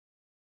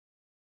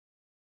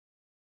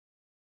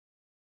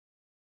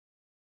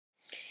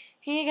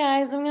Hey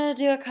guys, I'm gonna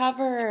do a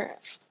cover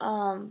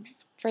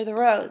for The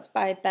Rose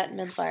by Bette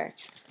Midler.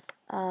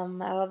 I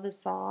love this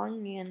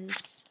song and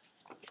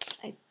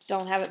I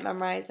don't have it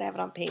memorized, I have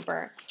it on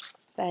paper.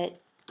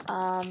 But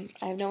I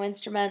have no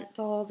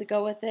instrumental to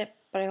go with it,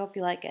 but I hope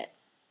you like it.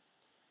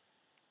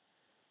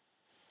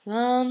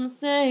 Some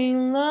say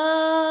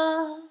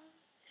love,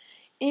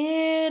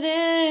 it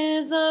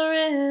is a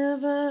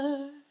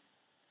river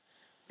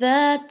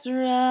that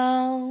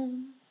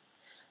drowns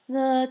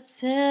the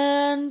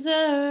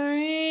tender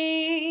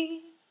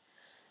reed.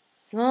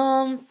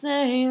 Some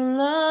say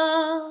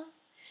love,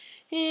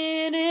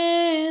 it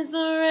is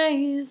a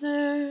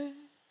razor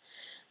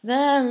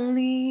that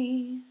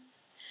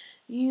leaves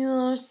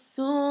your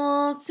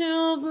soul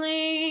to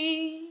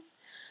bleed.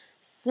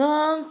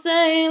 Some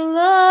say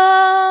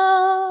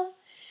love,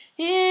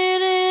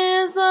 it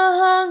is a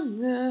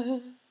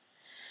hunger,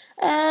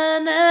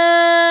 an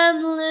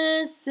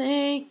endless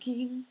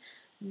aching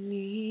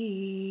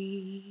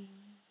need.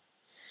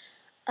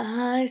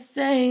 I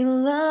say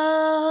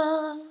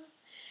love,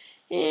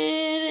 it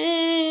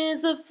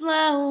is a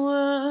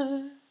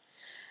flower,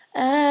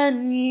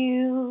 and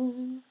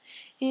you,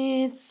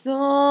 its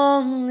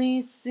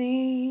only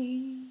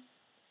seed.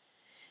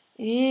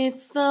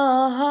 It's the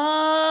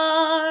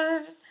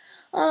heart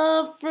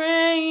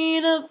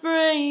afraid of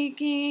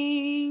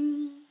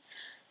breaking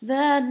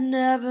that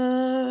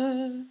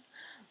never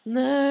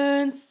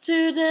learns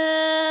to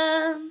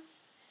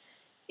dance.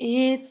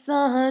 It's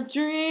the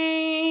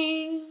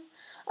dream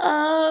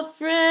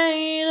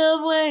afraid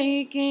of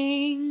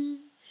waking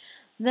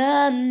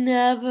that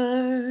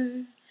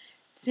never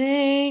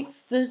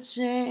takes the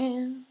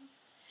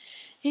chance.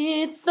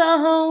 It's the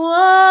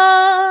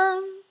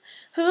one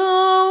who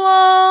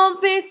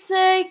won't be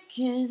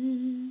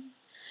taken,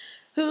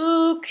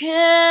 who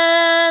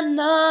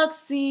cannot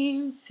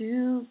seem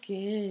to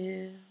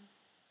give,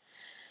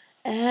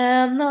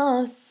 and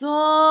the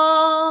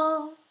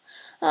soul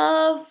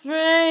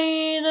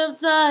afraid of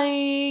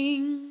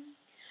dying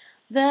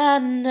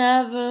that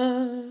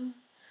never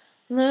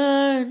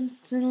learns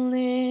to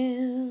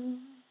live.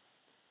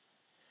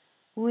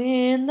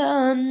 When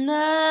the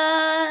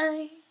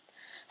night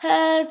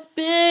has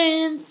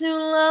been too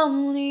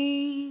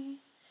lonely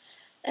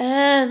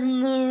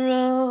and the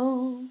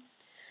road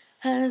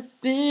has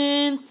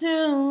been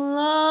too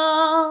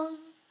long,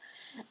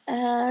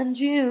 and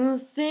you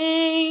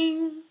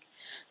think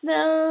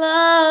that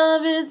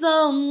love is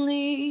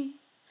only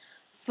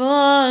for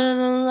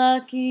the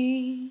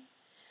lucky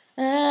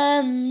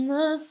and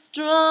the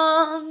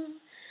strong,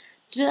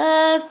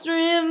 just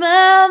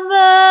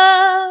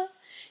remember,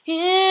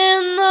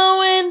 in the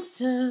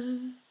winter,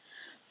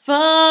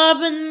 far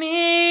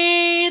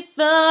beneath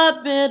the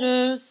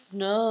bitter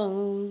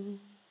snows,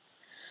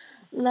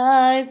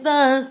 lies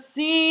the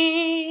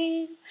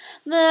seed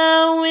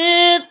that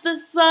with the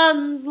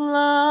sun's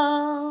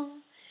love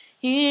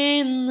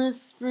in the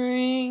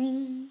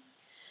spring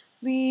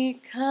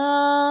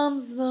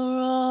becomes the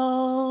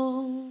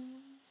rose.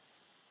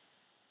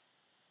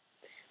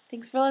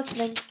 Thanks for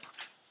listening.